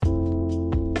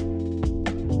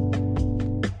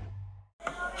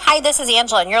Hi, this is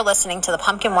Angela, and you're listening to the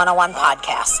Pumpkin 101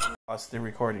 podcast. Still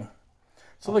recording.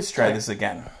 So let's try this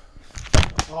again.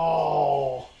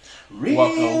 Oh.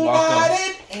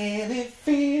 Welcome. And it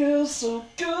feels so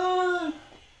good.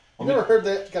 You never heard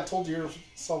that got told to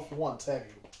yourself once, have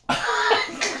you?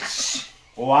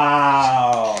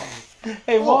 Wow.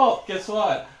 Hey, Walt, guess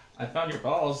what? I found your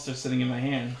balls. They're sitting in my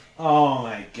hand. Oh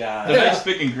my god. They're nice,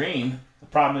 big, and green. The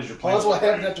problem is you're playing. Well, that's what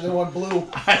happened after they went blue.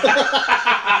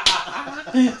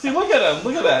 See, look at them.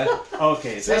 Look at that.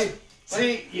 Okay,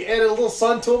 See, you added a little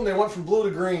sun to them, they went from blue to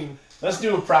green. let's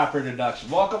do a proper introduction.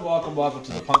 Welcome to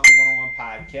the Pumpkin 101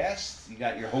 podcast. You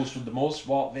got your host with the most,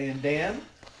 Walt Van Dam.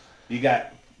 You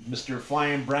got Mr.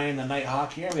 Flying Brian the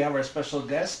Nighthawk here. We have our special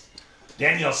guest,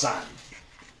 Daniel San.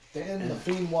 Dan the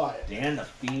Fiend Wyatt. Dan the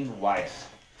Fiend Wyatt.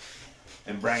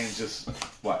 And Brian's just,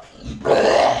 what?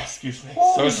 Excuse me.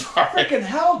 Holy So sorry. freaking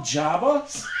hell,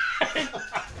 Jabba.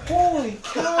 Holy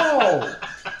cow.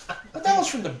 But that was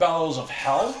from the bellows of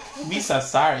hell. Misa,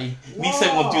 sorry.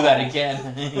 Misa will do that again.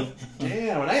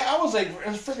 Damn, and I was like, it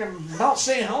was freaking Mount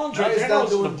St. Helens right He's there. not That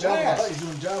was doing the Java. I thought blast. he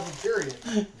was doing Java,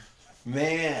 period.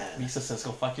 Man. Misa says,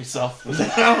 go fuck yourself.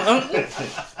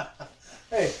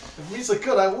 Hey, if Misa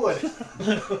could, I would.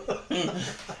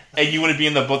 And you wouldn't be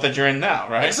in the boat that you're in now,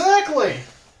 right? Exactly.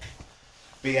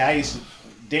 But yeah,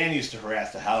 Dan used to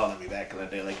harass the hell out of me back in the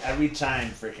day. Like, every time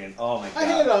freaking, oh my god. I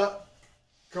had a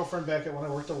girlfriend back at when I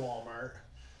worked at Walmart.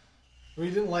 We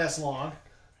didn't last long.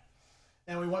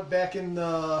 And we went back in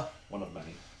the One of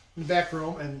many. back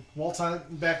room, and Walt's on in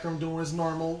the back room doing his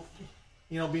normal,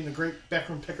 being the great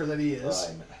backroom picker that he is.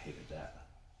 Oh, I hated that.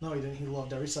 No, he didn't. He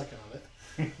loved every second of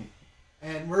it.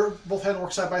 And we're both had to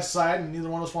work side by side, and neither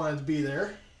one of us wanted to be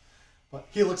there. But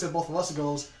he looks at both of us and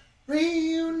goes,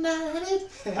 "Reunited."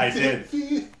 I did.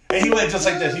 And he went just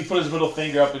like this. He put his middle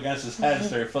finger up against his head and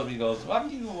started flipping. He goes,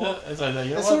 "Fuck you." It's like,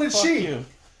 you know And so what? did Fuck she. you.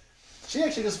 She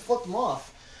actually just flipped him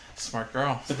off. Smart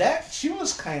girl. But she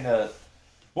was kind of.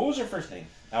 What was her first name?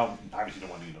 Now, obviously,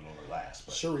 don't want you to know her last,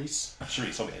 but Charisse.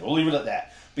 Charisse. Okay, we'll leave it at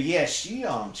that. But yeah, she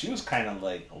was kind of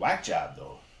like a whack job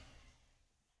though.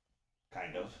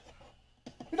 Kind of.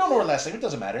 We don't know her last name. It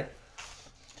doesn't matter.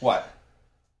 What?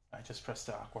 I just pressed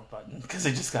the awkward button because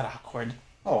it just got awkward.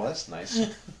 Oh, that's nice.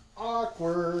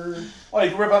 Awkward. Oh, you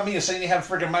can worry about me saying you have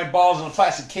freaking my balls in a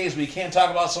plastic case, but you can't talk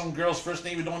about some girl's first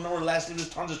name you don't know her last name. There's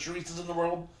tons of Charisses in the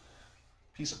world.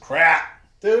 Piece of crap.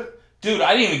 Dude,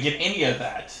 I didn't even get any of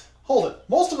that. hold it.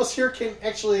 Most of us here can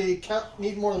actually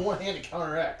need more than one hand to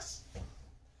counter X.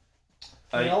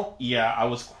 You know?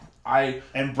 Yeah,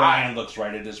 And Brian looks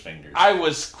right at his fingers. I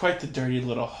was quite the dirty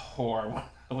little whore when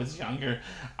I was younger.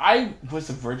 I was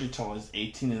a virgin until I was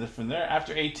 18, and then from there,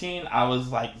 after 18, I was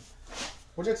like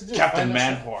What'd you have to do? Captain Find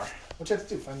Man that whore. What'd you have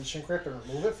to do? Find the shrink wrap and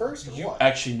remove it first, or what?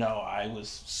 Actually, no, I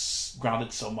was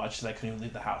grounded so much that I couldn't even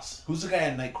leave the house. Who's the guy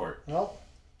in Night Court? Well,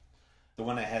 The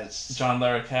one that has... John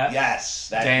Larroquette?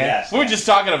 Yes. We were just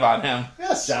talking about him.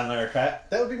 yes, John Larroquette.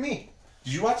 that would be me.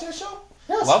 Did you watch that show?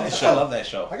 Yes, Love the I- show. I love that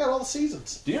show. I got all the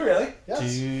seasons. Do you really? Yes.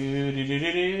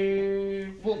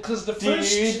 Well, because the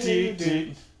first...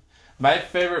 My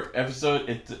favorite episode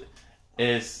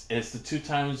is the two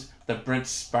times that Brent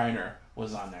Spiner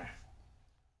was on there.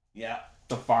 Yeah.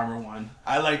 The farmer one.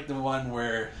 I like the one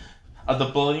where... The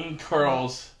bloody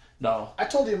curls. No. I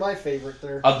told you my favorite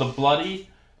there. The bloody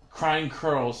crying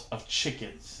curls of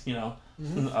chickens.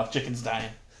 Of chickens dying.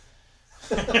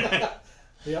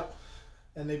 Yep.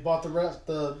 And they bought the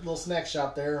little snack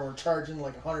shop there and were charging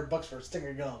like $100 for a stick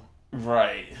of gum.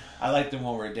 Right. I like the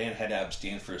one where Dan had to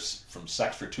abstain from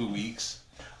sex for 2 weeks.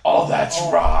 Oh, that's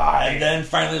right. And then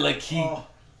finally, like,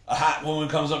 a hot woman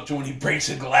comes up to him and he breaks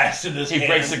a glass in his hand. He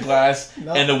breaks the glass,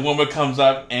 No. and the woman comes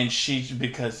up, and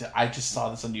because I just saw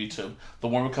this on YouTube, the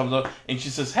woman comes up, and she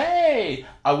says, "Hey,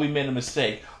 we made a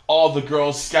mistake." All the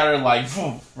girls scatter like,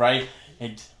 right?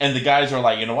 And the guys are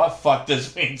like, you know what? Fuck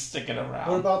this, we ain't sticking around.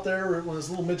 What about there when his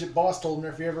little midget boss told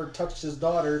him if he ever touched his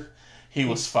daughter? He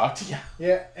was fucked, yeah.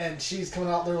 Yeah, and she's coming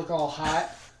out there looking all hot,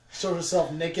 shows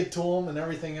herself naked to him and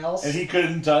everything else. And he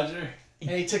couldn't touch her. And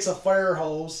he takes a fire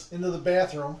hose into the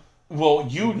bathroom. Well,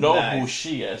 you know Nice. who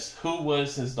she is. Who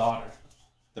was his daughter?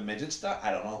 The midget stuff?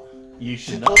 I don't know. You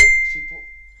She should know.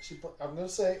 I'm going to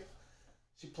say,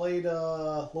 she played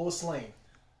Lois Lane.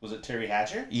 Was it Terry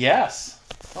Hatcher? Yes.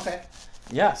 Okay.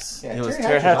 Yes. Yeah, it was Terry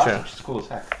Terry Hatcher's Hatcher. awesome. She's cool as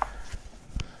heck.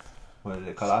 What, did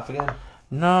it cut off again?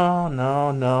 No.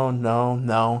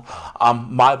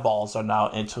 My balls are now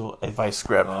into a vice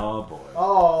grip. Oh, boy.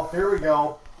 Oh, here we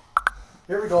go.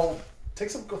 Take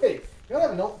some. Hey, you don't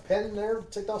have a note pen in there?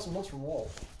 Take down some notes from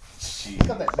Walt. Jeez. He's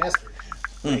got that master.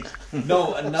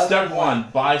 No, another Step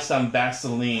 1, buy some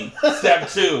Vaseline. Step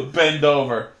 2, bend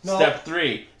over. No. Step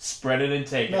 3, spread it and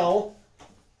take it. No.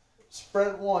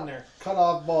 Spread 1 there. Cut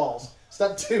off balls.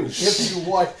 Step 2, give to your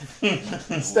wife.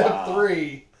 Step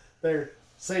 3, there.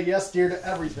 Say yes, dear, to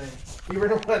everything.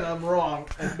 Even when I'm wrong,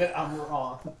 admit I'm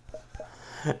wrong.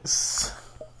 That's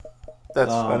Oh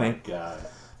funny. my God.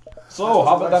 So,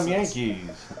 how about them Yankees?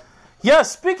 Yeah,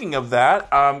 speaking of that,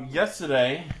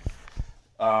 yesterday,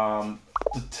 the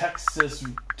Texas,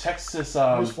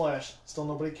 Newsflash. Still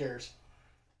nobody cares.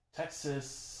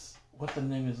 what the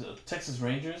name is it? Texas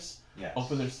Rangers Yes.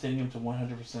 opened their stadium to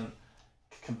 100%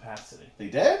 capacity. They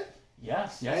did?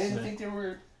 Yes, I yesterday. didn't think they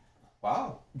were.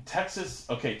 Wow. Texas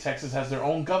has their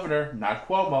own governor, not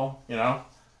Cuomo, you know.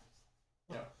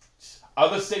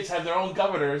 Other states have their own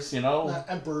governors, you know. Not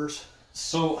emperors.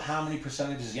 So, how many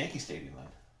percentage is Yankee Stadium then?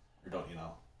 Or don't you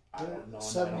know? I don't know, and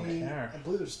 70, I don't care. I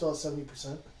believe they're still at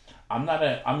 70%.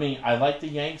 I like the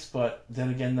Yanks, but then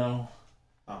again, though,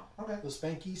 Oh, okay. The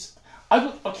Spankies.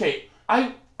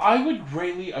 I would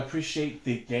greatly appreciate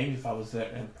the game if I was there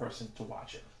in person to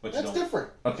watch it. But That's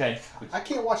different. Okay, I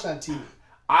can't watch it on TV.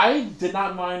 I did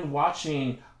not mind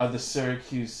watching the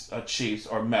Syracuse Chiefs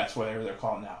or Mets, whatever they're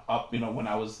called now. When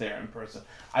I was there in person,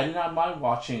 I did not mind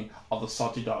watching all the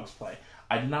Salty Dogs play.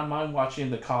 I did not mind watching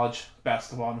the college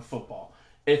basketball and football.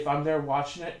 If I'm there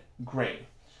watching it, great.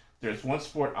 There's one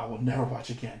sport I will never watch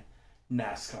again: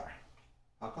 NASCAR.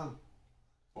 How come?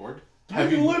 Bored?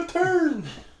 Have you left turn?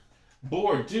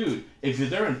 bored, dude? If you're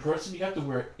there in person, you have to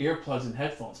wear earplugs and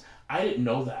headphones. I didn't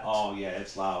know that. Oh, yeah,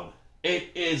 it's loud.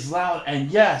 It is loud, and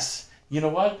yes, you know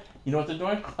what? You know what they're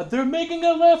doing? They're making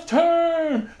a left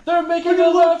turn! They're making a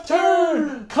left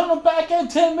turn! Coming back in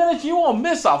 10 minutes, you won't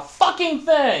miss a fucking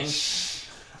thing!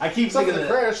 I keep Except thinking for the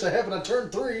that. crash that happened on turn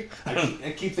 3.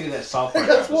 I keep thinking that South Hey, Park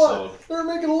guess episode. what? They're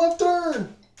making a left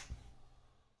turn.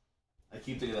 I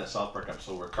keep thinking of that South Park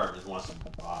episode where Cartman wants to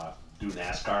do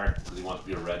NASCAR because he wants to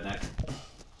be a redneck.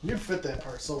 You'd fit that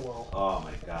part so well. Oh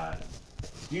my God.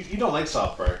 You don't like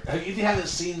South Park. Have you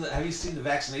seen the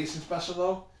vaccination special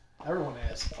though? Everyone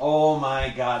has. Oh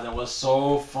my God, that was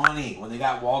so funny when they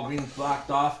got Walgreens blocked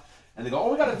off and they go,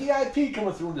 "Oh, we got a VIP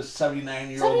coming through." This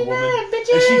 79-year-old woman,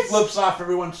 bitches! and she flips off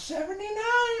everyone. 79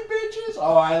 bitches.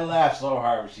 Oh, I laughed so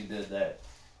hard when she did that.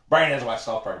 Brian has watched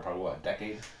South Park in probably what, a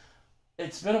decade?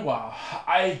 It's been a while.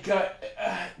 I got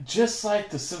just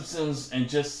like The Simpsons and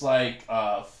just like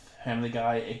Family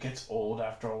Guy. It gets old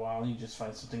after a while. You just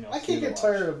find something else. I can't to get watch.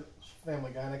 tired of Family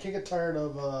Guy, and I can't get tired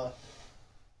of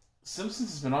Simpsons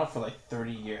has been on for like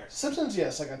 30 years. Simpsons.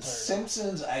 Yes, I got tired. of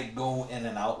Simpsons, I go in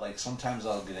and out. Like sometimes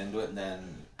I'll get into it, and then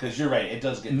because you're right, it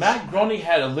does get. Matt Groening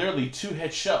had literally 2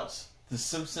 hit shows: The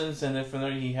Simpsons, and then from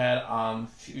there he had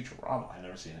Futurama. I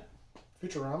never seen it.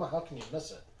 Futurama. How can you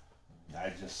miss it?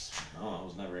 I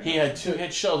was never. In He it. had 2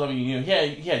 hit shows. I mean,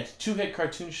 he had 2 hit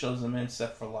cartoon shows. The man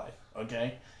set for life.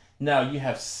 Okay, now you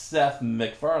have Seth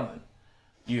MacFarlane.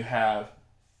 You have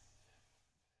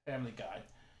Family Guy.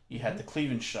 You had the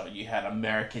Cleveland Show. You had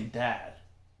American Dad.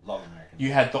 Love American.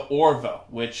 You had the Orville,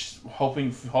 which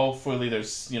hopefully there's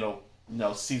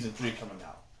season 3 coming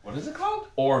out. What is it called?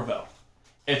 Orville.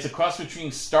 It's a cross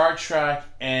between Star Trek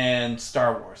and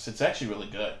Star Wars. It's actually really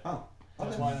good. Oh,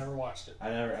 That's why I never watched it. I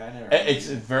never. It's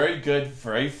very good,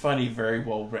 very funny, very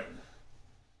well written.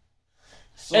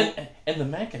 So, And the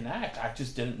man can act. I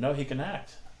just didn't know he can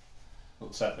act.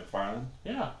 Seth MacFarlane.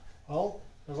 Yeah. Well,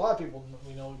 there's a lot of people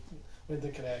we know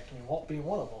that could act. We won't be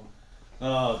one of them.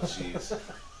 Oh, jeez.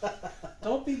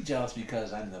 Don't be jealous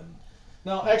because I'm the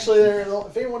No, actually,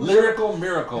 if anyone lyrical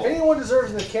miracle. if anyone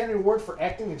deserves an Academy Award for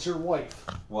acting, it's your wife.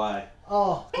 Why?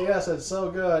 Oh, yes, it's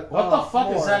so good. What the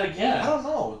fuck is more. that I again? don't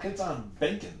know. It's on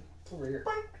bacon. It's over here.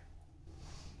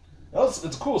 It's a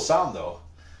cool sound though.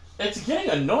 It's getting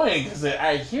annoying because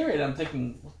I hear it. I'm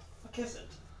thinking, what the fuck is it?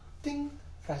 Ding.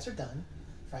 Fries are done.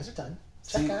 Fries are done.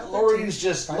 Check See, out. Lori's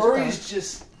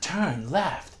just Turn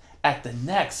left at the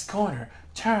next corner.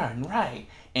 Turn right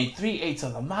in 3/8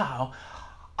 of a mile.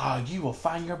 You will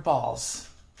find your balls.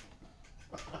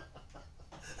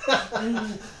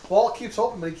 Walt keeps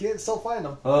hoping, but he can't still find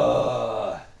them.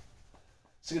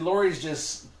 See, Lori's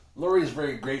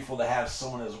very grateful to have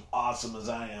someone as awesome as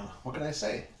I am. What can I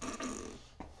say?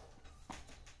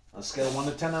 On a scale of 1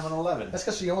 to 10, I'm an 11. That's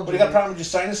because she owns What, you got a problem with your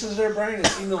sinuses there, Brian? It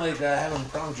seemed like having a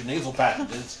problem with your nasal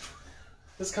passages.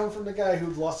 This coming from the guy who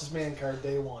lost his man card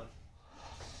day one.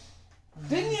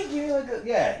 Didn't you give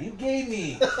me you gave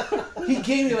me, he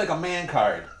gave me like a man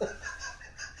card.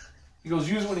 He goes,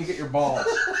 use it when you get your balls.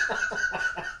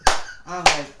 I'm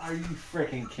like, are you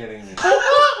freaking kidding me?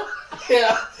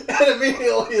 Yeah, and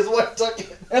immediately his wife took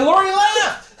it. And Lori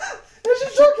laughed. And she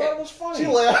took thought it. it was funny. She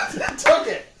laughed and took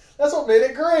it. That's what made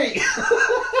it great.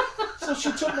 So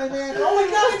she took my man. Oh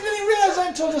my god! I didn't even realize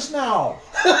I told this now.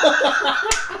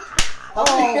 How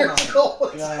many years ago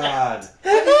was God.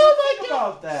 Oh my Think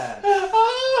about that.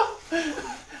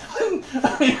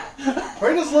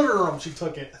 right in his living room, she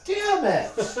took it. Damn it!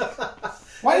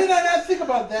 Why did I not think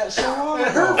about that so long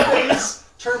And her ago? face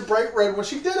turned bright red when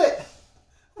she did it.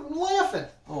 I'm laughing.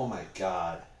 Oh my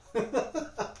god!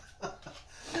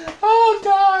 Oh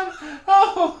God!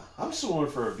 Oh, I'm suing her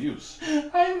for abuse.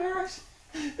 I'm hurt.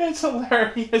 It's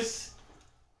hilarious.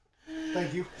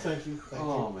 Thank you. Thank you. Thank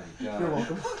Oh you. my god! You're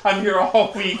welcome. I'm here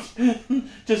all week.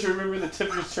 Just remember the tip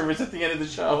of your service at the end of the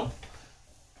show.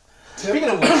 Speaking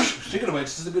of which,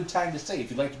 this is a good time to say,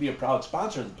 if you'd like to be a proud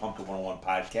sponsor of the Pumpkin 101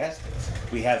 podcast,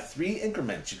 we have 3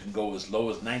 increments. You can go as low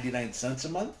as 99 cents a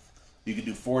month. You can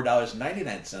do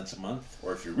 $4.99 a month,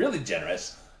 or if you're really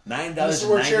generous, $9.99 This is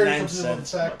where charity comes a into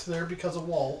effect month. there because of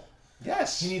Walt.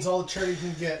 Yes, He needs all the charity he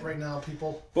can get right now,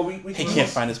 people. but we He can can't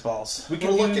find his balls. we We're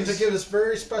can looking use, to get this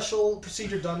very special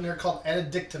procedure done there called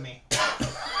addictomy.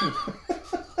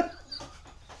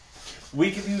 we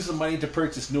can use the money to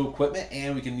purchase new equipment,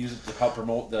 and we can use it to help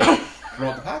promote the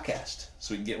podcast,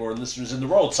 so we can get more listeners in the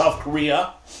world. South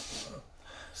Korea. Still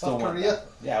South want Korea? that.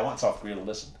 Yeah, I want South Korea to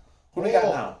listen. Who do we got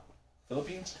Oh. now?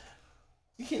 Philippines?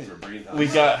 You can't even breathe. Huh? We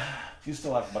got. You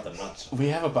still have about the nuts. We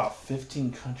have about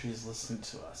 15 countries listening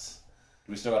to us.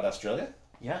 Do we still got Australia?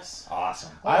 Yes.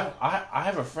 Awesome. I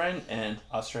have a friend in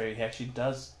Australia. He actually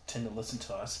does tend to listen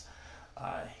to us.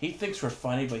 He thinks we're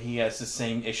funny, but he has the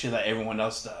same issue that everyone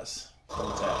else does.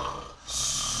 What's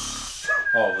that?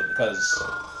 Oh, because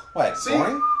what? See?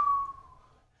 Boring?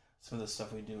 Some of the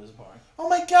stuff we do is boring. Oh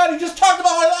my god! You just talked about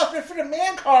how I lost my freaking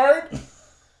man card.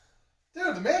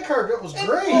 Dude, the man card bit was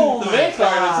great. Oh The my main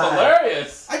card God. is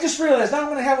hilarious. I just realized now I'm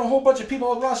gonna have a whole bunch of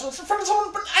people across in front of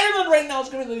someone from Ireland right now. It's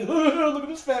gonna be like, look at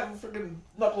this fat freaking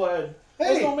knucklehead.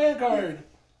 There's Hey. no man card.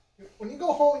 When you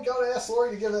go home, you gotta ask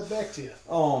Lori to give that back to you.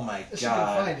 Oh my If she can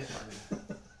god! find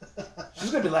it.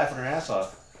 She's gonna be laughing her ass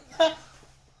off.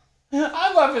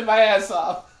 I'm laughing my ass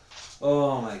off.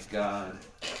 Oh my god.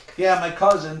 Yeah, my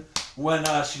cousin, when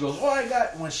she goes,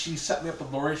 when she set me up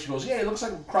with Lori, she goes, yeah, it looks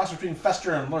like a cross between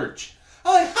Fester and Lurch.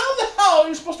 I'm like, how the hell are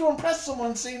you supposed to impress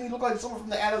someone saying you look like someone from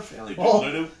the Addams Family?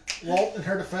 Well, Walt, in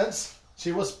her defense,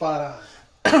 she was spot on.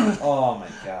 Oh my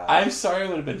god. I'm sorry, it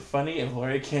would have been funny if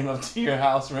Lori came up to your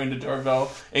house, rang the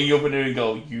doorbell, and you opened it and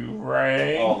go, "You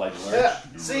rang." Oh, like Lurch. Yeah,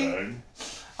 You see? rang.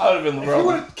 I would have been If you would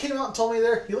wrong. have came out and told me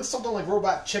there, he looks something like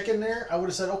Robot Chicken there, I would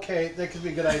have said, okay, that could be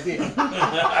a good idea.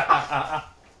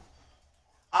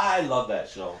 I love that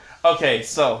show. Okay,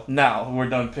 so now we're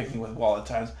done picking with wallet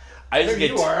times. I used There to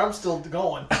get you are, I'm still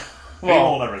going.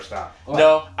 well, never stop.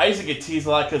 no, I used to get teased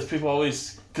a lot because people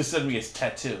always consider me as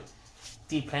tattoo.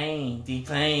 D-Pain,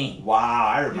 D-Pain. Wow,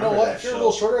 I remember You know what? that If you're a show.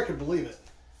 little shorter, I could believe it.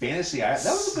 Fantasy Island.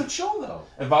 That was a good show, though.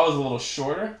 If I was a little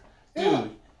shorter, Yeah.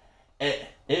 dude,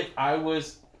 if I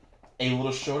was a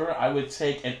little shorter, I would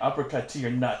take an uppercut to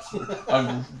your nuts.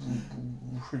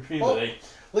 Repeatedly. At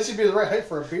least you'd be the right height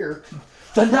for a beer.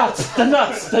 The nuts, the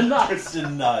nuts, the nuts. The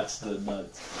nuts, the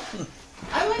nuts.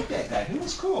 I like that guy. He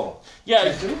was cool.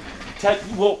 Yeah,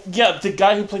 the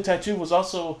guy who played Tattoo was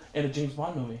also in a James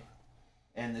Bond movie.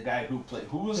 And the guy who played...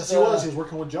 Who was Yes, the... he was. He was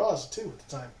working with Jaws, too, at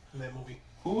the time, in that movie.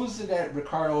 Who was the guy,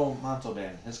 Ricardo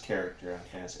Montalban, his character on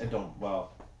Fantasy?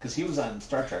 Because he was on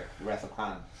Star Trek, The Wrath of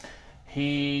Khan.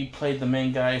 He played the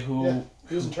main guy who, Yeah,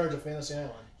 he was in charge of Fantasy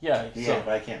Island. yeah. Yeah, So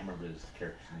but I can't remember his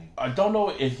character's name. I don't know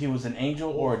if he was an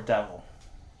angel or a devil.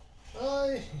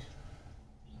 Kind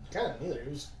of neither. He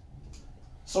was...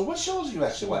 So what shows do you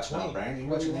actually watch now, Between. Brian? You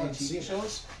What do watching you any want to see? TV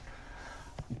shows?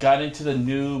 Got into the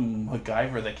new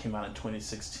MacGyver that came out in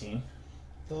 2016.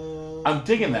 I'm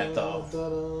digging that, though.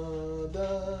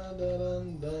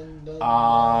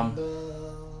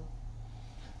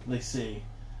 Let's see.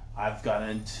 I've got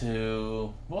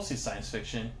into mostly science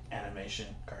fiction, animation,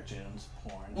 cartoons,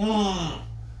 porn.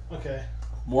 Okay.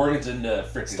 Morgan's into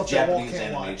freaking Stuff that Walt Japanese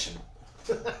can't animation.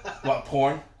 What,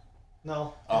 porn?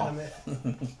 No. Oh.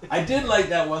 Anime. I did like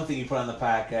that one thing you put on the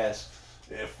podcast.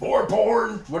 For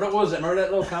porn. What was it? Remember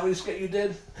that little comedy skit you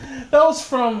did? That was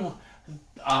from.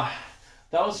 That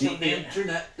was The from the.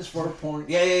 internet is for porn.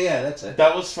 Yeah. That's it.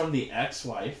 That was from the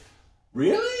ex-wife.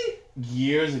 Really?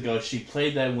 Years ago, she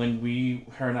played that when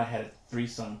her and I had a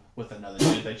threesome with another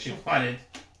dude that she wanted.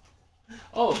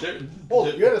 Oh, Oh,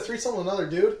 you had a threesome with another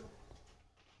dude?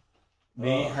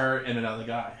 me, her, and another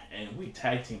guy, and we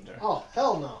tag teamed her. Oh,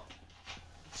 hell no.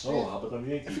 So, Yeah. how about them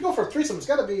Yankees? If you go for a threesome, it's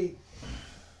got to be...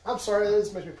 I'm sorry,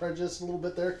 this makes me prejudiced a little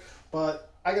bit there,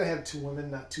 but I got to have 2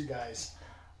 women, not 2 guys.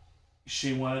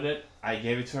 she wanted it. I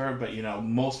gave it to her, but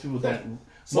most people don't.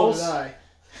 So did I.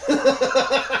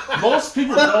 Most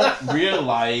people don't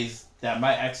realize that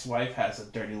my ex-wife has a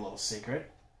dirty little secret,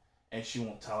 and she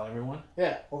won't tell everyone.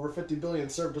 Yeah, over 50 billion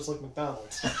served just like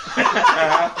McDonald's.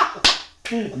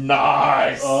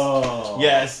 Nice. Oh.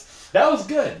 Yes. That was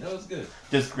good. That was good.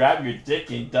 Just grab your dick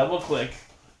and double click.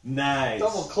 Nice.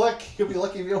 Double click, you'll be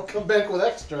lucky if you don't come back with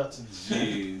extras.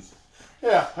 Jeez.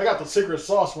 Yeah, I got the secret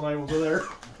sauce when I was there.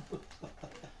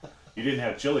 You didn't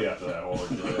have chili after that whole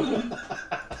ordeal.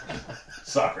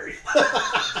 Sorry.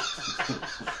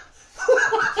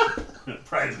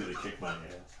 Brian's gonna kick my ass.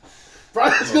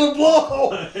 Brian's gonna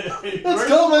blow! It's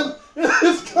coming!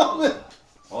 It's coming!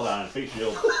 Hold on, face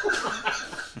shield.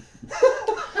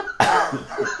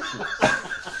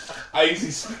 I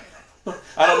usually,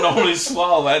 I don't normally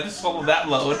swallow. I had to swallow that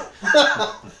load.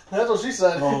 That's what she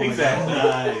said. Oh, Exactly.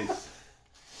 Nice.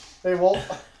 Hey, Walt.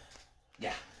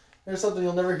 Yeah. There's something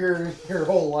you'll never hear in your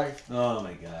whole life. Oh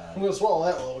my I'm god. gonna swallow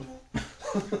that load.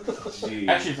 Jeez.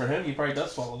 Actually, for him, he probably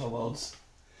does swallow the loads.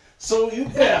 so you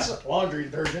Yeah, got laundry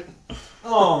detergent.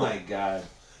 Oh my god.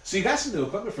 So you got some new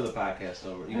equipment for the podcast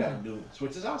over. You got new,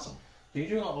 which is awesome. Do you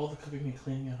do all the cooking and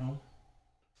cleaning at home?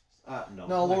 No.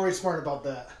 No, Lori's smart about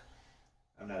that.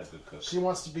 I'm not a good cook. She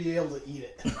wants to be able to eat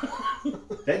it.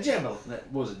 That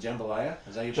what was it, jambalaya?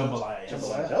 Is that your Jambalaya, yes.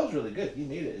 Jambalaya. That was really good. You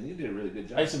made it, and you did a really good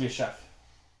job. I used to be a chef.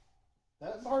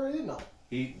 That part I didn't know.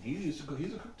 He used to cook.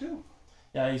 He's a cook too.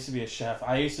 Yeah, I used to be a chef.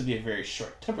 I used to be a very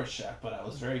short-tempered chef, but I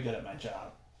was very good at my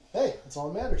job. Hey, that's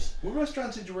all that matters. What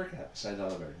restaurants did you work at besides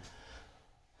Olive Garden?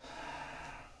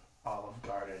 Olive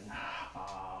Garden,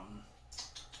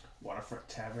 Waterfront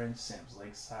Tavern, Sam's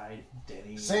Lakeside,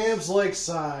 Denny's. Sam's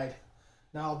Lakeside.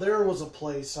 Now, there was a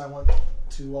place I went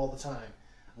to all the time.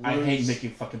 I hate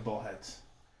making fucking bullheads.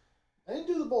 I didn't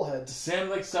do the bullheads. Sam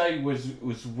Lakeside was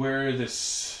where the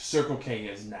Circle K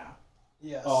is now.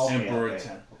 Yes. Oh, In okay,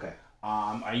 Brewerton. Okay.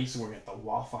 I used to work at the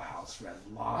Waffle House, Red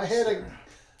I Lobster.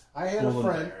 had a Bull and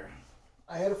friend. Bear.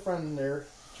 I had a friend in there.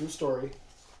 True story.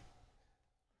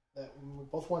 That when we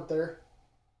both went there,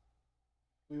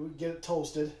 we would get it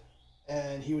toasted,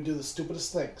 and he would do the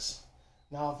stupidest things.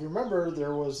 Now, if you remember,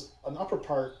 there was an upper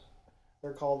part.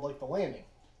 They're called like the landing.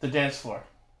 The dance floor.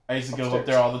 I used to go up Upstairs.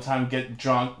 there all the time, get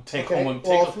drunk, take Okay. home,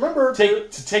 Well, if you remember,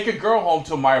 take a girl home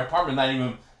to my apartment, not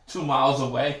even 2 miles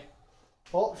away.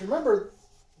 well, if you remember,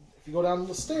 if you go down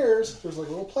the stairs, there's like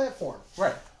a little platform.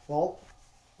 Right. Well,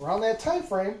 around that time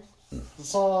frame, the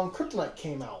song "Kryptonite"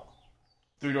 came out.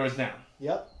 3 doors down.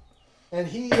 Yep. And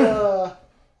he, This Was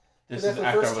is that the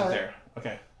after I first was time? there.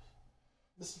 Okay.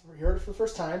 he heard it for the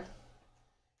first time.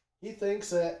 He thinks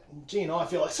that, gee, I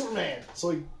feel like Superman. So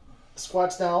he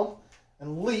squats down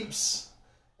and leaps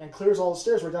and clears all the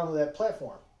stairs right down to that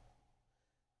platform.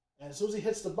 And as soon as he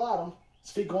hits the bottom,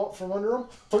 his feet go up from under him,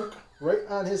 thunk, right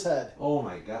on his head. Oh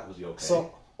my god, was he okay?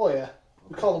 So, oh yeah,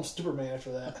 we called him Superman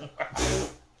after that. At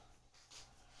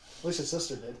least his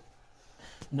sister did.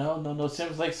 No.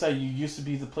 Sam's Lakeside, you used to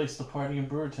be the place to party in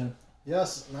Brewerton.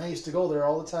 Yes, and I used to go there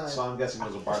all the time. So I'm guessing it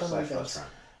was a bar For some slash weekends. restaurant.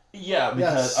 Yeah,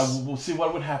 because Yes. see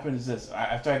what would happen is this: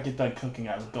 after I get done cooking,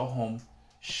 I would go home,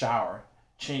 shower,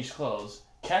 change clothes,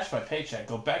 cash my paycheck,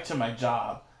 go back to my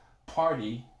job,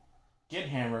 party, get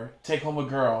hammered, take home a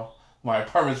girl. My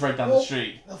apartment's right down the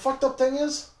street. The fucked up thing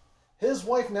is, his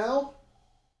wife now,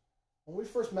 when we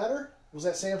first met her, was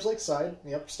at Sam's Lakeside,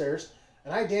 the upstairs,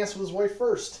 and I danced with his wife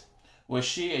first. Was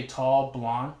she a tall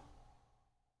blonde?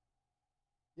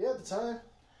 Yeah, at the time.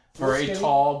 Very Skinny.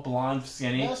 tall, blonde,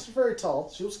 skinny. Yeah, she's very tall.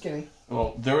 She was skinny.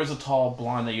 Well, there was a tall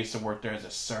blonde that used to work there as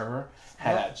a server.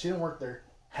 No, she didn't work there.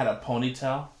 Had a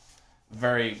ponytail.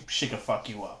 She could fuck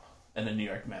you up in the New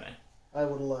York Minute. I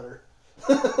would have let her.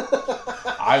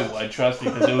 I would, trust me,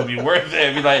 because it would be worth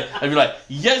it. I'd be like,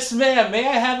 yes, ma'am, may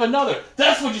I have another?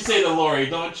 That's what you say to Lori,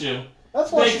 don't you?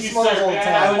 That's why Thank she you, smiles sir. all the May I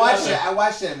time. have I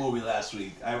watched that movie last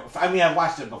week. I mean, I've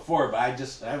watched it before, but I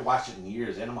haven't watched it in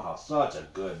years. Animal House, such a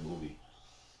good movie.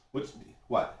 What's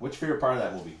your favorite part of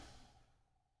that movie?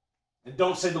 And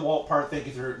don't say the Walt part. Thank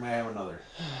you for. May I have another?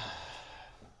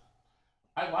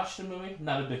 I watched the movie,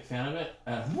 not a big fan of it.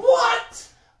 What?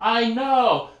 I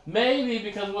know, maybe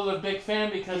because I was a big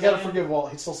fan because You gotta forgive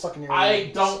Walt. He's still stuck in your I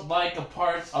head. don't like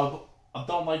I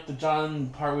don't like the John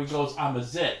part where he goes, I'm a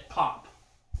zit, pop.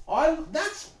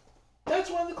 That's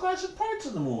one of the classic parts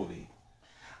of the movie.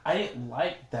 I didn't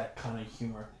like that kind of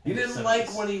humor. You in the didn't like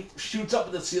 70s. when he shoots up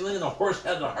at the ceiling and the horse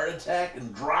has a heart attack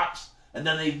and drops, and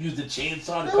then they use the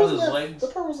chainsaw to That cut wasn't his that- legs. The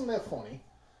part wasn't that funny.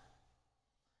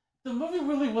 The movie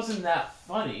really wasn't that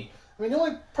funny. I mean, the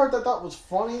only part that I thought was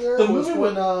funny there The was movie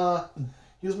when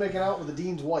he was making out with the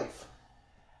dean's wife.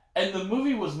 And the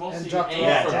movie was mostly Dr. aimed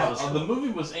Yeah, for that was cool. the movie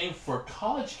was aimed for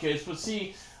college kids. But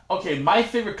see, okay, my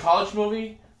favorite college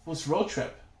movie was Road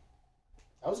Trip.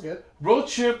 That was good. Road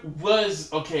Trip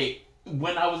was okay.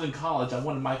 When I was in college, I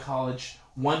wanted my college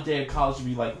one day of college to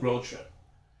be like Road Trip.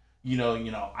 You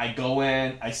know, I go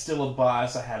in, I steal a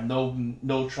bus, I have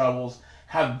no troubles,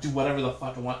 do whatever the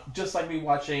fuck I want, just like me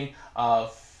watching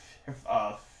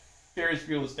Ferris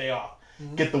Bueller's Day Off.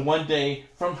 Mm-hmm. Get the one day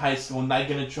from high school, not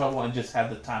get in trouble, and just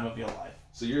have the time of your life.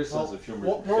 So your sense of humor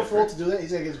is In order for Walt different. to do that,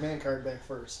 he's gotta get his man card back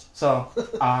first. So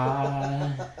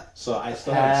I So I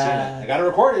still haven't seen it. I got it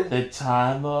recorded. the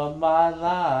time of my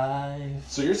life.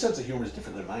 So your sense of humor is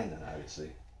different than mine, then, obviously.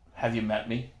 Have you met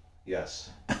me? Yes.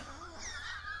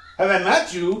 Have I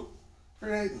met you?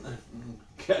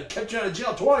 Kept you out of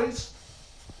jail twice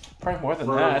Probably more than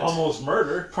for that. almost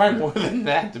murder. Probably more than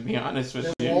that, to be honest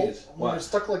with you. Walt, Jeez. when What? you're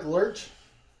stuck like Lurch,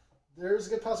 there's a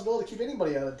good possibility to keep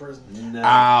anybody out of prison. No.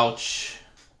 Ouch.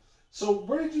 So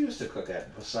where did you used to cook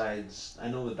at? Besides, I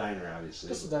know the diner, obviously.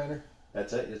 Just a diner.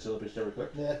 That's it. It's the only place you ever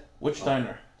cooked. Yeah, Which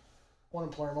diner? one in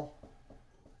Palermo.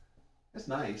 It's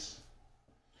nice.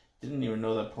 Didn't even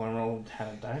know that Palermo had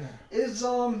a diner.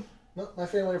 No, my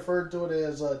family referred to it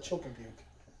as choke and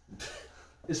puke.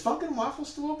 Is Funkin' Waffle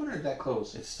still open or is that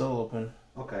closed? It's still open.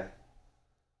 Okay.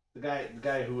 The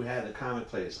guy who had the comic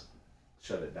place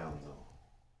shut it down though.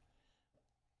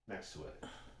 Next to it.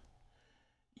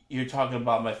 You're talking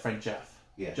about my friend Jeff.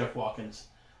 Yeah. Jeff Watkins.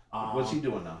 What's he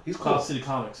doing now? He's Cloud cool. City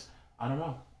Comics. I don't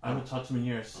know. I haven't talked to him in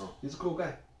years. Oh, he's a cool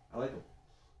guy. I like him.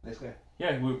 Nice guy.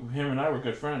 Yeah, him and I were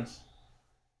good friends.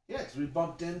 Yeah, because we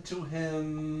bumped into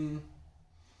him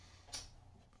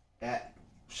at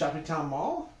Shopping Town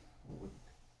Mall.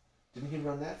 Didn't he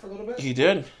run that for a little bit? He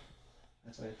did.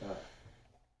 That's what I thought.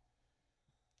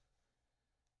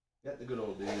 Yeah, the good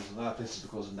old days. A lot of places are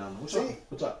closing down. What's up? See?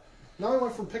 What's up? Now I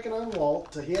went from picking on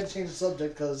Walt to he had to change the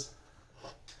subject because.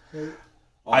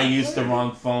 I used the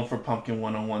wrong phone for Pumpkin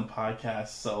 101 podcast,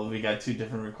 so we got two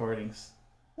different recordings.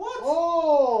 What?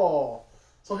 Oh!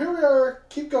 So here we are.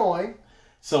 Keep going.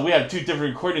 So we have two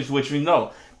different recordings, which we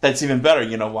know that's even better.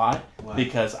 You know why? Why?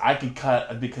 Because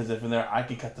if in there I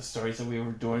can cut the stories that we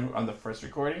were doing on the first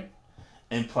recording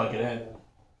and plug it in.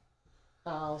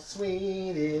 How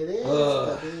sweet it is.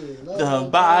 Ugh. to be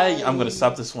loved Bye. by I'm gonna you.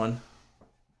 stop this one.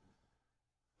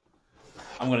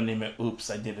 I'm gonna name it "Oops,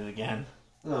 I Did It Again."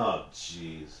 Oh,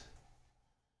 jeez.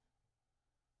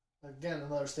 Again,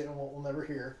 another statement Walt will never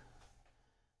hear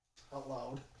out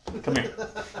loud. Come here.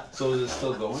 So is it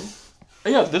still going?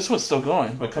 Yeah, this one's still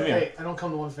going, but come here. Hey, I don't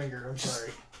come to one finger. I'm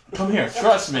sorry. Come here.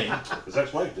 Trust me. His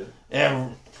ex-wife did. Yeah,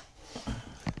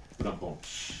 Boom.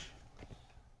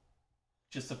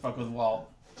 just to fuck with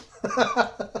Walt.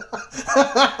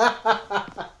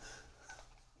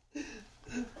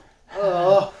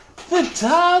 Oh, The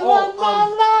time of my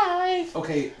life.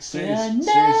 Okay, serious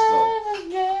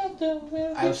I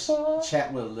though. I was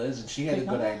chatting with Liz, and she had a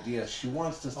good idea. She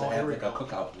wants us to have here we like a go.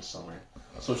 cookout this summer,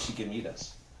 so she can meet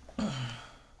us,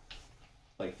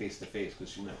 like face to face,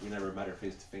 because we never met her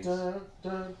face to face. dun,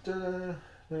 dun, dun,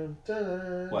 dun,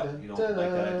 dun, What? dun, You don't like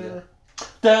that dun. idea?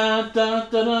 Dun, dun,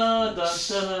 dun, dun,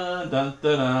 dun, dun, dun,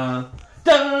 dun.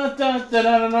 Dun, dun, dun,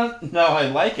 dun, dun. No, I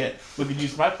like it. We could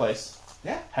use my place.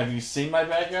 Yeah. Have you seen my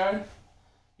backyard?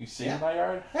 You seen Yeah. my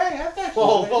yard? Hey, have that.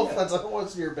 Whoa, no offense. I don't want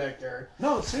to see your backyard.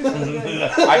 No, seriously.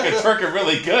 I could twerk it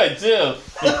really good too.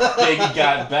 Baby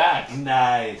got back.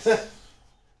 Nice.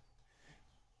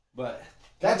 But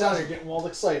Got down here getting Walt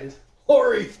excited.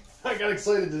 Lori, I got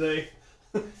excited today.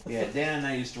 yeah, Dan and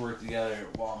I used to work together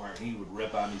at Walmart. He would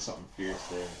rip on me something fierce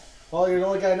there. Well, you're the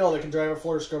only guy I know that can drive a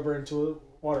floor scrubber into a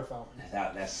water fountain.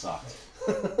 That sucked.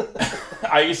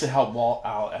 I used to help Walt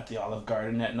out at the Olive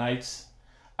Garden at nights.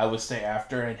 I would stay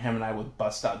after, and him and I would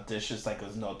bust out dishes like it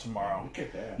was no tomorrow.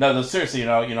 Kick that. No, seriously,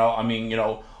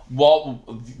 Walt,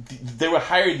 they would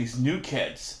hire these new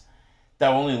kids that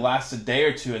would only last a day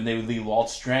or two, and they would leave Walt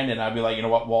stranded, and I'd be like, you know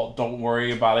what, Walt, don't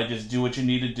worry about it, just do what you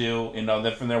need to do,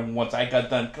 then from there, once I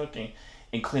got done cooking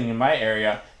and cleaning my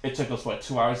area, it took us,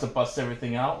 2 hours to bust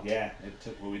everything out? Yeah, it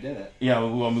took. Well, we did it. Yeah,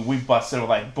 we busted it,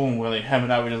 like, boom, really, him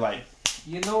and I were just like,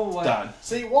 You know what? done.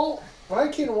 See, Walt, when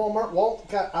I came to Walmart, Walt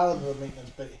got out of the maintenance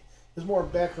bay. He was more a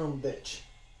backroom bitch.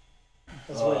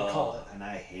 That's what I call it. And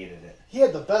I hated it. He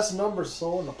had the best numbers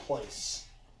so in the place.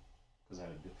 Because I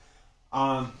would do.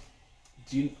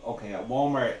 Do you at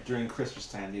Walmart during Christmas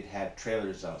time they'd have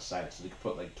trailers outside so they could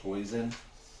put like toys in.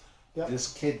 Yep.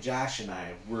 This kid Josh and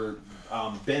I were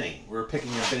binning. We were picking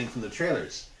and binning from the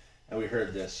trailers, and we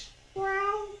heard this.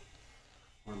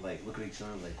 We're like, look at each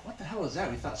other, like, what the hell is that?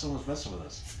 We thought someone was messing with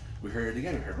us. We heard it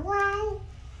again. We heard wow.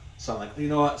 So I'm like, you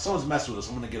know what? Someone's messing with us.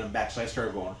 I'm going to get them back. So I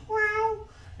started going, wow.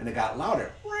 And it got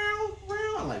louder. Wow,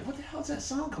 wow. I'm like, what the hell is that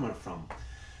sound coming from?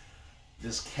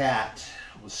 This cat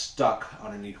was stuck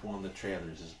underneath one of the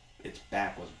trailers. Its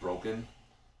back was broken.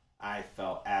 I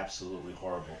felt absolutely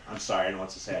horrible. I'm sorry, I know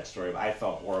it's a sad story, but I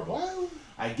felt horrible. Wow.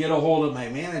 I get a hold of my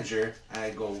manager, and I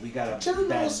go, we got a Never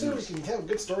bad know, sir. news. You can have a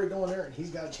good story going there, and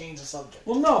he's got to change the subject.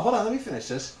 Well, no, hold on, let me finish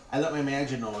this. I let my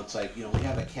manager know, it's like, you know, we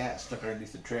have a cat stuck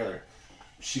underneath the trailer.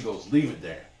 She goes, leave it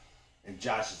there. And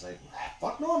Josh is like,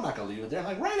 fuck no, I'm not going to leave it there. I'm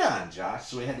like, right on, Josh.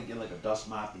 So we had to get like a dust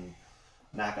mop and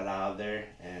knock it out of there,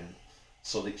 and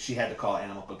so she had to call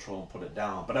animal control and put it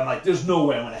down. But I'm like, there's no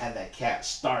way I'm going to have that cat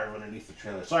starve underneath the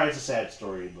trailer. Sorry, it's a sad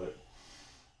story, but...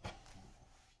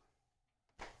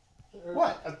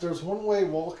 What? If there's one way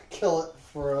Walt could kill it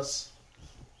for us,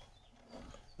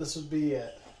 this would be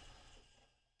it.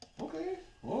 Okay,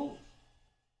 well...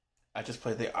 I just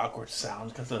played the awkward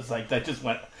sound because it was like, that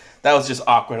was just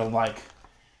awkward. I'm like,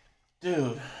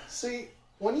 dude. See,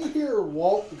 when you hear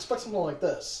Walt, expect something like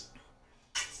this.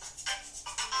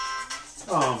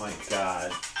 Oh my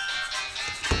god.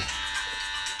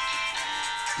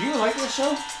 Do you like this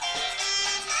show?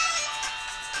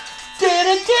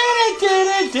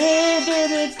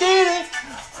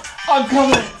 I'm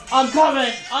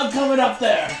coming up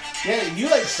there. Yeah, you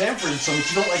like Sanford so much,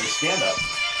 you don't like the stand-up.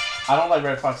 I don't like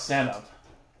Red Fox stand-up.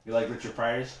 You like Richard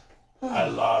Pryor's? I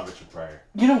love Richard Pryor.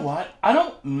 You know what? I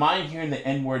don't mind hearing the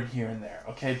N-word here and there,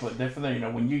 okay? But definitely, you know,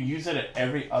 when you use it in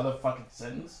every other fucking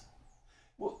sentence,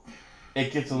 Well,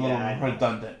 it gets a little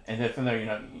redundant. And then from there,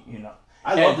 you know.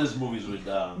 I love these movies with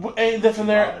And then from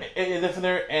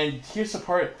there, and here's the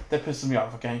part that pisses me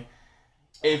off. Okay,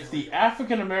 if the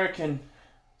African American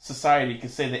society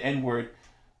could say the N-word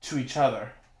to each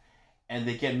other, and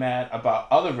they get mad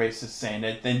about other races saying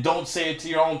it, then don't say it to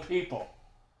your own people.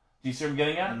 Do you see what I'm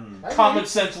getting at? Common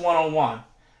sense 101.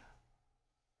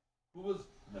 Who was?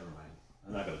 Never mind.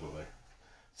 I'm not gonna go there.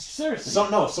 Seriously.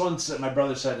 Someone said, my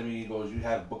brother said to me, he goes, you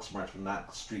have book smarts but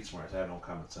not street smarts. I have no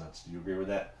common sense. Do you agree with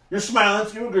that? You're smiling,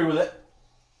 so you agree with it.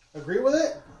 Agree with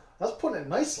it? That's putting it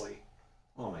nicely.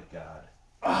 Oh my god.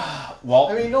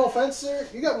 Walt. I mean, no offense, sir.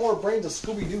 You got more brains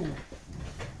than Scooby-Doo.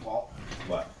 Walt.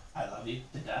 What? I love you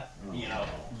to death. You know,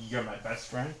 you're my best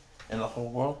friend in the whole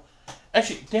world.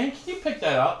 Actually, Dan, can you pick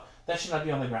that up? That should not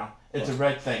be on the ground. It's a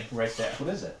red thing right there. What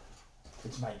is it?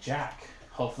 It's my jack.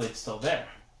 Hopefully it's still there.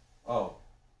 Oh.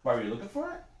 Why were you looking for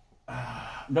it?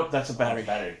 Nope, that's a battery.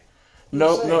 Battery.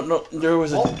 No. There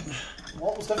was a...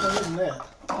 Walt was definitely using that.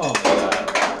 Oh my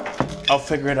god. I'll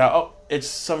figure it out. Oh, it's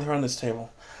somewhere on this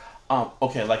table.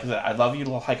 Okay, like I said, I love you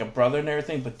like a brother and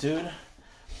everything, but dude...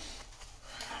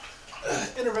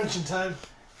 Intervention time.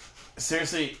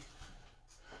 Seriously,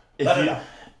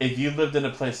 If you lived in the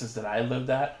places that I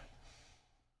lived at,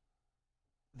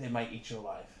 they might eat you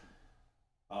alive.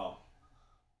 Oh.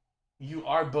 You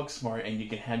are book smart and you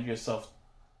can handle yourself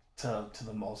to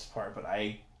the most part, but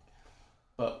I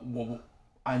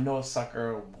know a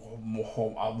sucker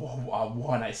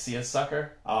when I see a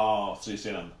sucker. Oh, so you're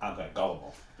saying I'm like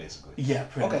gullible, basically. Yeah,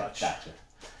 pretty much. Gotcha.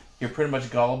 You're pretty much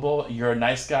gullible. You're a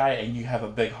nice guy and you have a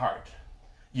big heart.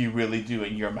 You really do,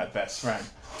 and you're my best friend.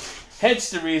 Hence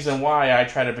the reason why I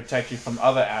try to protect you from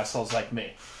other assholes like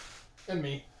me. And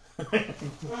me.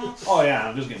 Oh yeah,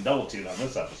 I'm just getting double teamed on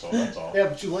this episode, that's all. Yeah,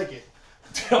 but you like it.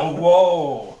 Oh,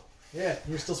 whoa. Yeah,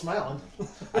 you're still smiling.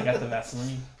 I got the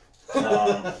Vaseline.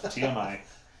 TMI.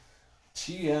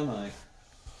 TMI.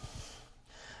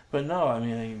 But no, I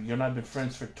mean, you and I have been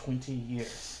friends for 20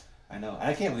 years. I know.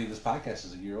 I can't believe this podcast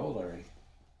is a year old already.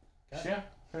 Yeah,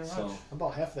 pretty much. So, I'm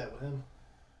about half that with him.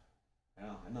 yeah,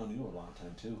 I know you a long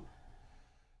time too.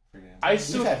 We've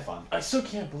had fun. I still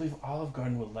can't believe Olive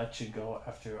Garden would let you go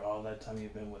after all that time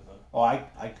you've been with them. Oh, I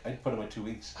put in my 2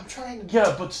 weeks. I'm trying to.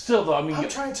 Yeah, but still, though, I mean... I'm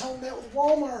trying to tell him that with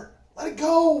Walmart. Let it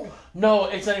go. No,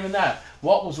 it's not even that.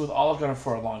 Walt was with Olive Garden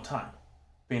for a long time,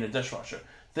 being a dishwasher.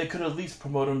 They could at least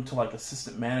promote him to, like,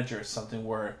 assistant manager or something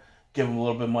where give him a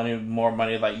little bit more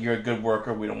money, like, you're a good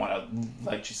worker, we don't want to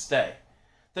let you stay.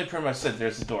 They pretty much said,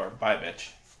 there's the door, bye, bitch.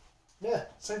 Yeah,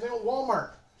 same thing with Walmart.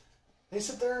 They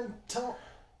sit there and tell,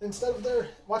 instead of there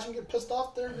watch him get pissed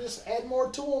off, there just add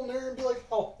more to him there and be like,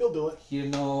 oh, he'll do it. You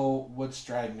know what's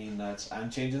driving me nuts?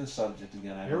 I'm changing the subject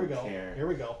again. I don't care. Here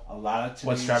we go. A lot of today's,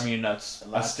 What's driving you nuts?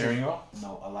 A steering wheel?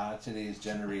 No, a lot of today's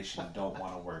generation don't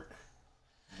want to work.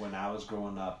 When I was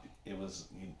growing up, it was,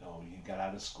 you got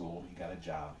out of school, you got a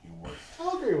job, you worked.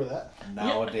 I'll agree with that.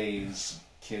 Nowadays,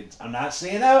 kids, I'm not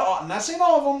saying all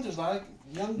of them, just like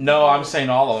young. No, I'm saying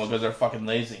all of them because they're fucking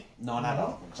lazy. No, not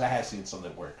all of them, because I have seen some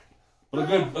that work. But a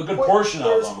good portion of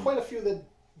them. There's quite a few that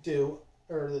do,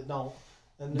 or that don't.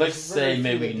 And Let's there's say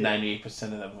very few maybe that do. 98%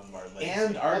 of them are lazy.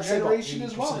 And our I'd say about generation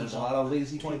as well. 80% There's a lot of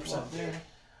lazy 20% people out there.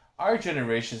 Our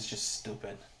generation is just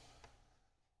stupid.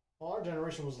 Well, our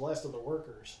generation was the last of the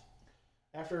workers.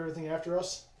 After everything after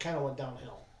us, kind of went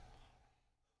downhill.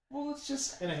 Well, it's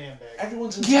just In a handbag.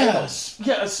 everyone's in Yes.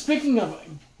 Yeah. Speaking of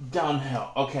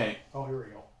downhill, okay, Oh, here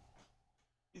we go.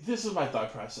 this is my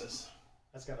thought process.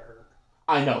 That's gotta hurt.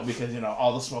 I know because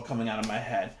all the smoke coming out of my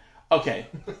head. Okay,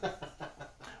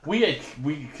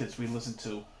 because we listened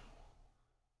to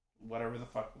whatever the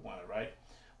fuck we wanted, right?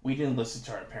 We didn't listen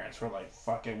to our parents. We're like,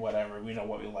 fuck it, whatever. We know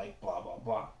what we like, blah blah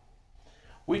blah.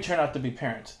 We turned out to be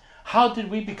parents. How did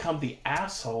we become the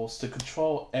assholes to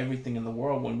control everything in the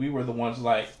world when we were the ones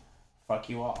like, fuck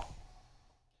you all?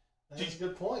 That's a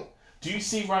good point. Do you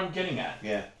see where I'm getting at?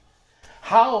 Yeah.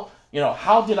 How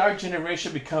did our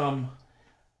generation become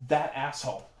that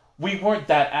asshole? We weren't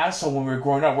that asshole when we were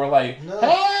growing up. We're like, No.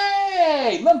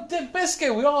 hey, Limp Dip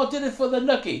Biscuit, we all did it for the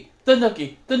nookie. The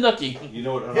nookie. The nookie. You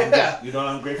know what? Yeah. You know what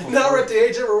I'm grateful Now for? we're at the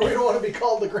age where we don't want to be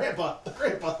called the grandpa. The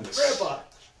grandpa. The grandpa.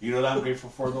 You know what I'm grateful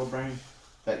for, though, Brian?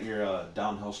 That your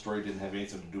downhill story didn't have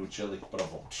anything to do with chili, but a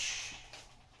boom.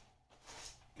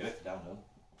 Get it? Downhill.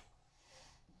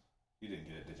 You didn't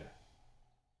get it, did you?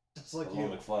 Just like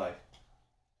Hello, you. McFly.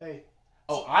 Hey,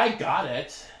 Oh, I got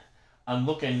it. I'm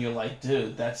looking at you like,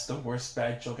 dude, that's the worst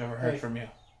bad joke I've ever heard Hey. from you.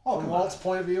 Oh, from come Walt's on.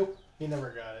 point of view, he never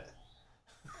got it.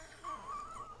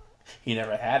 He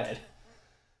never had it.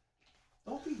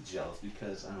 Don't be jealous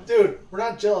because I'm Dude, we're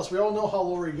not jealous. We all know how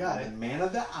Lori got the it. man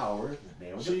of the hour, the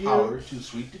man with She the power, too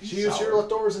sweet to be She used sour. your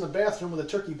leftovers in the bathroom with a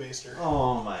turkey baster.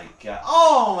 Oh my god.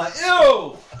 Oh my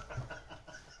ew!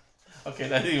 Okay,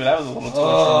 that was a little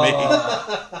too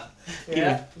much for me.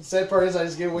 Yeah. The sad part is I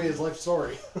just gave away his life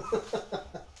story.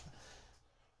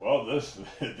 Well,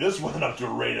 this went up to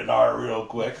rated R real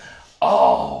quick.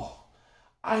 Oh,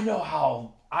 I know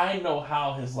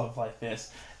how his love life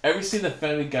is. Ever seen the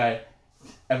Family Guy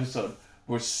episode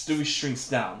where Stewie shrinks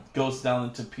down, goes down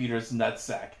into Peter's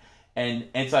nutsack, and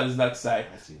inside his nutsack,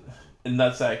 I see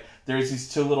that. there's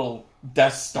these two little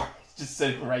Death Stars just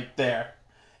sitting right there,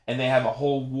 and they have a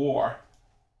whole war.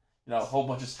 A whole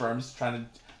bunch of sperms trying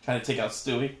to take out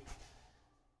Stewie.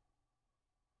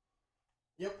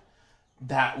 Yep.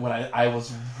 That when I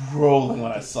was rolling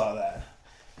when I saw that.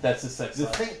 That's the sex The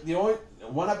life. thing, the only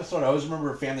one episode I always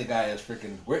remember Family Guy is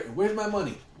freaking. Where's my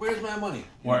money? Where's my money?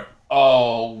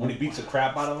 When he beats the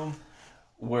crap out of him.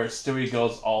 Where Stewie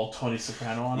goes all Tony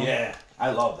Soprano on him. Yeah, I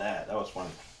love that. That was funny.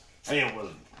 I mean,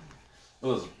 it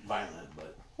was violent,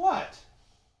 but what?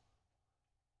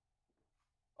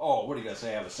 Oh, what are you gonna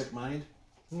say? I have a sick mind?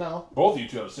 No. Both of you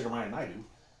two have a sicker mind than I do.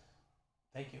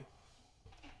 Thank you.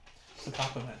 It's a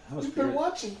compliment. I'm as You've been pure,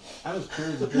 watching. I'm as pure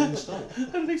as a driven stone.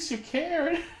 At least you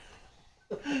cared.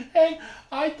 Hey,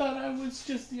 I thought I was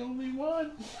just the only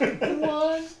one.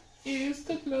 One is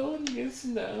the loneliest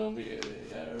number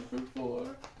ever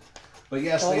before. But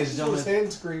yes, ladies and His gentlemen,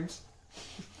 hand screams.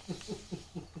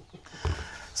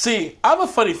 See, I have a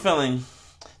funny feeling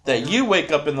that you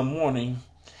wake up in the morning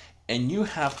and you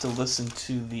have to listen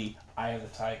to the Eye of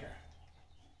the Tiger.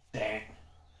 Dan,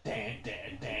 Dan,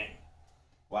 Dan, Dan.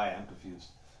 why? I'm confused.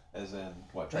 As in,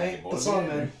 what? That Trying to ain't get the song,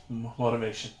 motivated? man.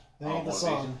 Motivation. That ain't the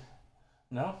motivation. song.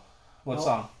 No? What No.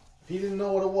 song? If he didn't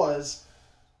know what it was,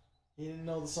 he didn't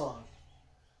know the song.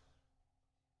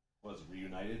 Was it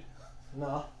Reunited?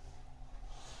 No.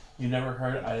 You never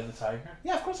heard Eye of the Tiger?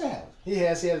 Yeah, of course I have. He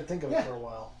has. He had to think of it Yeah. for a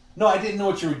while. No, I didn't know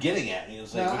what you were getting at. And he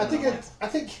was like, No, wait I a think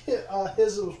minute,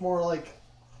 his was more like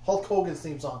Hulk Hogan's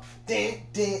theme song. Din,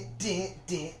 din, din,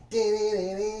 din, din,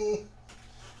 din, din.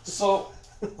 So,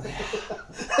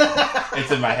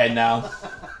 It's in my head now.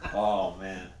 oh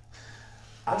man.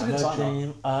 That's a I'm good a song, though.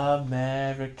 dream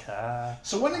America.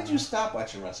 So when did you stop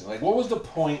watching wrestling? Like, what was the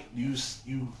point you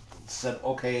said,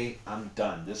 okay, I'm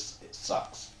done. This it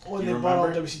sucks. When Do they you brought out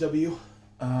remember? WCW.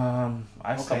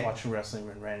 I stopped Okay. watching wrestling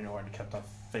when Randy Orton kept on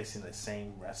facing the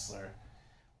same wrestler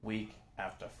week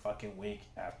after fucking week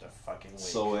after fucking week.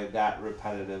 So it got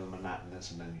repetitive and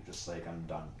monotonous, and then you're just like, I'm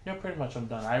done. Yeah, pretty much I'm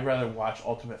done. I'd rather watch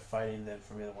Ultimate Fighting than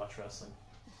for me to watch wrestling.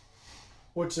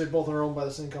 Which they both are owned by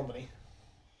the same company.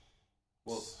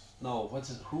 Well, no.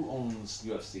 Who owns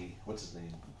UFC? What's his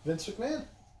name? Vince McMahon?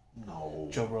 No.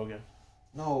 Joe Rogan.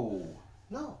 No.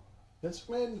 No. Vince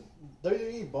McMahon,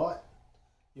 WWE bought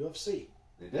UFC.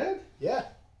 They did? Yeah.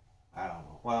 I don't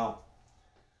know. Well,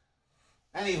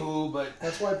 anywho, but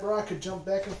That's why Brock could jump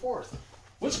back and forth.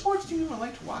 what sports do you even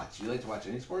like to watch? You like to watch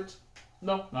any sports?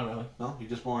 No, not really. No, you're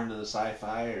just more into the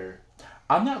sci-fi or.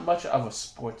 I'm not much of a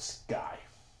sports guy.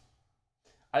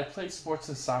 I play sports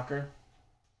and soccer.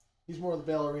 He's more the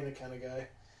ballerina kind of guy.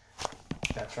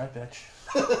 That's right, bitch.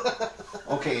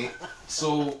 Okay,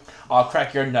 so I'll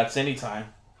crack your nuts anytime.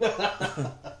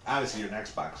 obviously you're an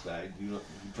Xbox guy. Do you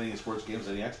play any sports games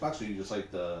on the Xbox, or you just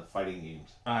like the fighting games?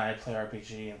 I play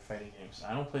RPG and fighting games.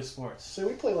 I don't play sports. So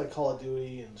we play like Call of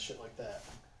Duty and shit like that.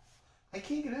 I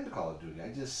can't get into Call of Duty.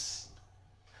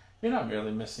 You're not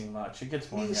really missing much. It gets I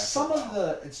boring. mean, after some a of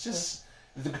while. the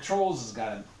the controls has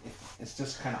got it's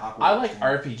just kind of awkward. I like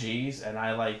RPGs and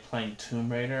I like playing Tomb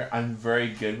Raider. I'm very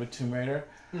good with Tomb Raider.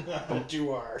 But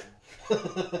you are.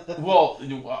 Well,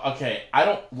 okay, I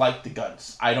don't like the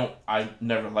guns. I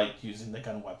never liked using the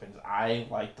gun weapons. I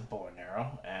like the bow and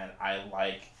arrow, and I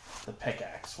like the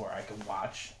pickaxe where I can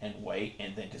watch and wait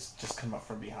and then just come up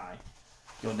from behind.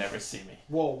 You'll never see me.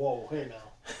 Whoa, hey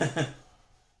now.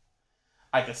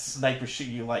 I can sniper shoot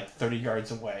you like 30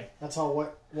 yards away. That's how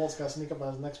Walt's got to sneak up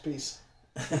on his next piece.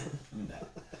 No.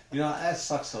 You know, that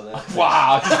sucks though.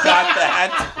 Wow, I just got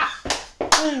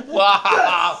that.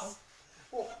 Wow.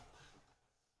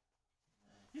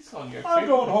 He's calling your I'm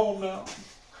going home now.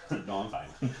 No, I'm fine.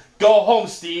 Go home,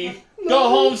 Steve. Go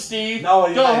home, Steve. No,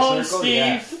 you're Go nice, home, Circle, Steve.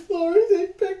 yeah. Lord, they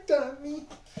picked on me.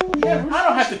 Yeah, I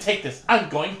don't have to take this. I'm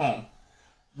going home.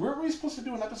 Weren't we supposed to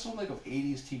do an episode like of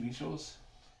 80s TV shows?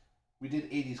 We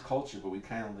did 80s culture, but we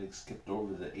kind of like skipped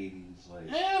over the 80s. Like,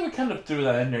 Yeah, we kind of threw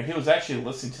that in there. He was actually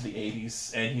listening to the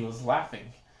 80s and he was laughing.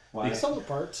 why? Some of the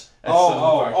parts. At some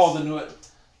parts. the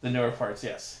The newer parts,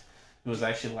 yes. He was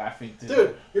actually laughing.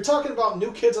 Dude, you're talking about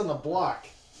New Kids on the Block.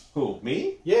 who?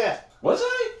 Me? Yeah. Was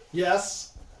I?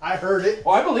 Yes. I heard it. Oh,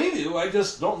 I believe you. I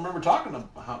just don't remember talking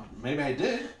about. Maybe I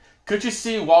did. Could you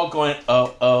see Walt going,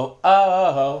 oh, oh, oh,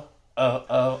 oh, oh,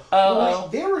 oh, Well, oh.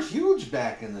 they were huge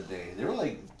back in the day. They were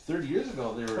like 30 years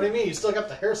ago. They were. What do you mean? You still got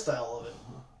the hairstyle of it.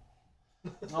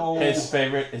 Oh, His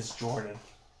favorite is Jordan.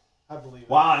 I believe it.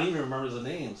 wow! I didn't even remember the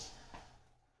names.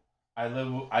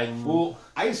 Well,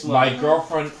 I used to my love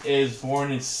girlfriend is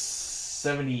born in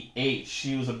 78.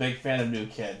 She was a big fan of New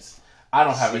Kids. I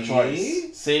don't have a See?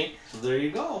 choice. See? So there you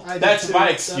go. I did That's too. my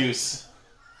excuse.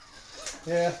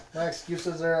 Yeah, my excuse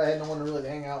is there. I had no one to really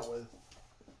hang out with.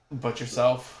 But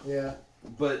yourself. Yeah.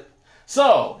 But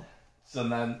So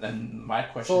then my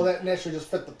question. So that naturally just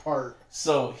fit the part.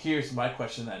 So here's my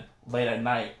question then. Late at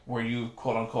night, were you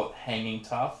quote unquote hanging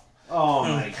tough? oh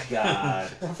my god.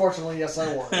 Unfortunately, yes,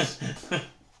 I was.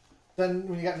 Then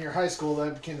when you got in your high school,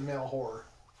 that became the male horror.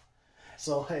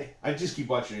 So, hey. I just keep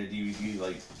watching your DVD,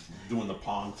 like doing the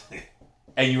Pong thing.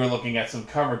 And you were looking at some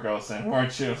cover girls then,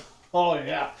 weren't you? Oh,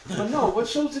 yeah. But no, what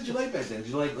shows did you like back then?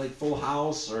 Did you like Full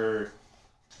House or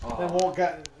Then Walt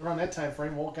got, around that time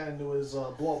frame, Walt got into his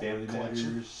blow-up Family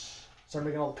collection. Matters? Started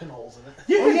making all the pinholes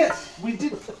in it. Oh yeah, we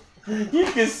did. You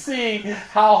can see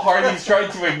how hard he's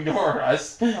trying to ignore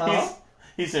us. Uh-huh.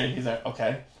 He's like,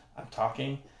 okay, I'm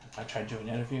talking. I'm trying to do an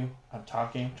interview. I'm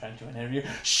talking. Trying to do an interview.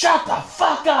 Shut the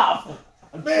fuck up!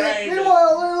 I'm Man, trying to-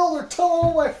 meanwhile, they're telling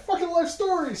all my fucking life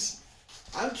stories.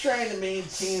 I'm trying to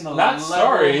maintain a Not level.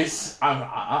 stories. I'm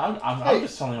Hey,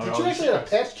 just telling you did all you these actually have a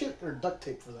stories. patch kit or duct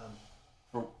tape for them?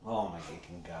 Oh my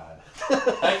fucking god.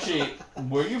 Actually,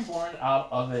 were you born out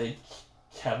of a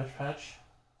Cabbage Patch?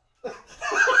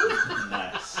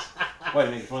 Nice. What,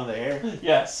 make fun of the hair?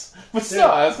 Yes, but still,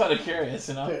 Yeah. I was kind of curious,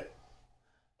 you know.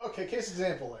 Okay, case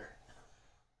example there.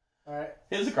 Alright.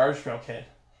 He was a Garbage Pail Kid.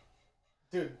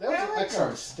 Dude, that was I an like excellent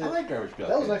garbage. I dude, like Garbage Pail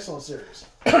that was an Kid. excellent series.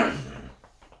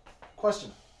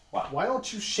 Question. What? Why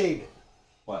don't you shave it?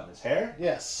 What, his hair?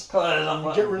 Yes. Cause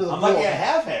I'm, Get rid of the I'm lucky I Brillo.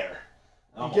 have hair.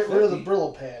 You I'm get rid of the 50.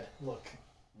 Brillo pad. Look.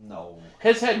 No.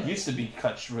 His head used to be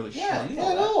cut really Yeah, short. you Yeah, know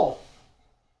I that. know.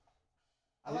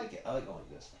 I like it. I like going like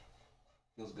this.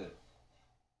 Feels good.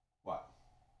 What?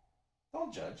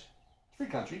 Don't judge. It's free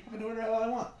country. I can do whatever I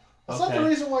want. That's not the Okay.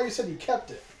 reason why you said you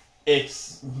kept it.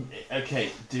 It's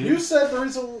okay, dude. You said the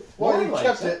reason why Lori you likes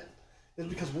kept it. it is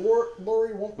because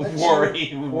Lori won't let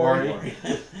you. Worry.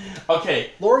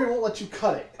 Okay, Lori won't let you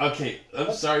cut it. okay.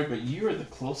 I'm sorry, but you are the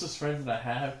closest friend that I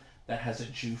have that has a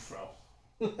Jufro.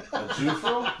 A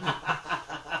Jufro?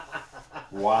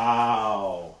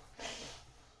 Wow.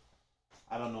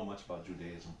 I don't know much about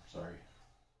Judaism. Sorry.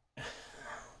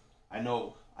 I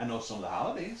know some of the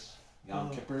holidays. Yom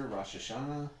Kippur, Rosh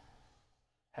Hashanah,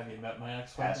 Have you met my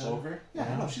ex-wife? Passover. Yeah,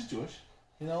 I know she's Jewish.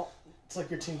 You know, it's like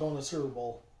your team going to the Super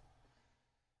Bowl.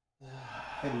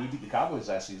 Hey, we beat the Cowboys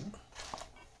last season.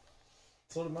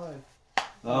 So did mine.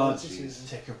 Oh, that's the jeez. season.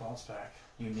 Take your balls back.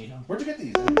 You need them. Where'd you get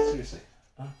these? Man? Seriously.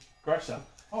 Garage sale.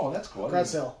 Oh, that's cool. Grad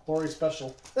sale. Lori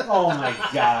special. Oh my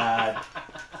god.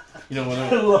 You know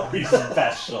what? Lori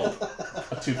special.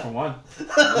 A 2-for-1.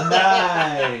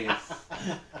 Nice.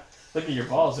 Look at your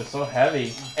balls; they're so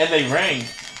heavy, and they ring.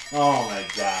 Oh my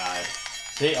god.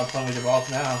 See, I'm playing with your balls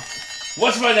now.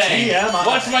 What's my name? TMI.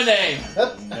 What's my name?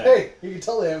 Hey, you can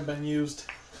tell they haven't been used.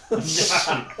 Look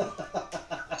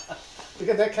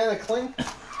at that kind of cling.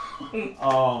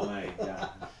 Oh my god.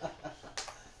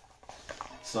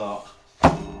 So,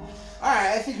 alright,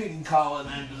 I think we can call an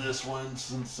end to this one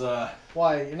since,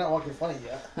 Why? You're not walking funny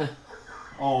yet.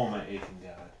 oh my aching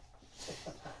god.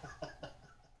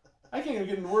 I can't even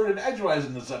get a word in edgewise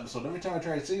in this episode. Every time I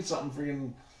try to say something,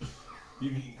 freaking,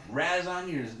 you razz on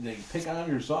you, or they pick on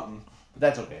you or something. But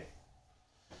that's okay.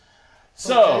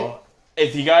 So,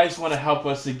 if you guys want to help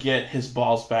us to get his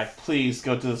balls back, please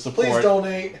go to the support. Please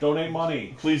donate. Donate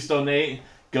money. Please donate.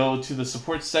 Go to the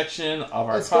support section of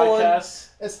our It's podcast.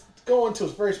 It's going to a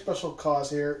very special cause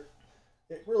here.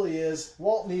 It really is.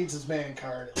 Walt needs his man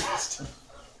card, at least.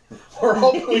 We're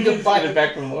hoping we can buy Get it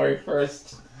back from Lori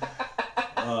first.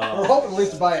 We're hoping at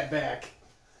least to buy it back.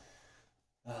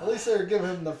 At least they're giving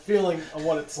him the feeling of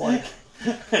what it's like.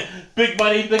 Big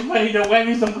money, no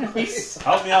whammies, no whammies.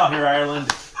 Help me out here,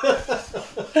 Ireland.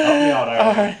 Help me out, Ireland.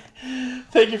 All right.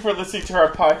 Thank you for listening to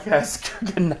our podcast.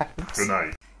 Good night. Good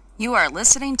night. You are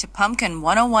listening to Pumpkin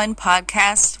 101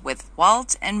 Podcast with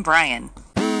Walt and Brian.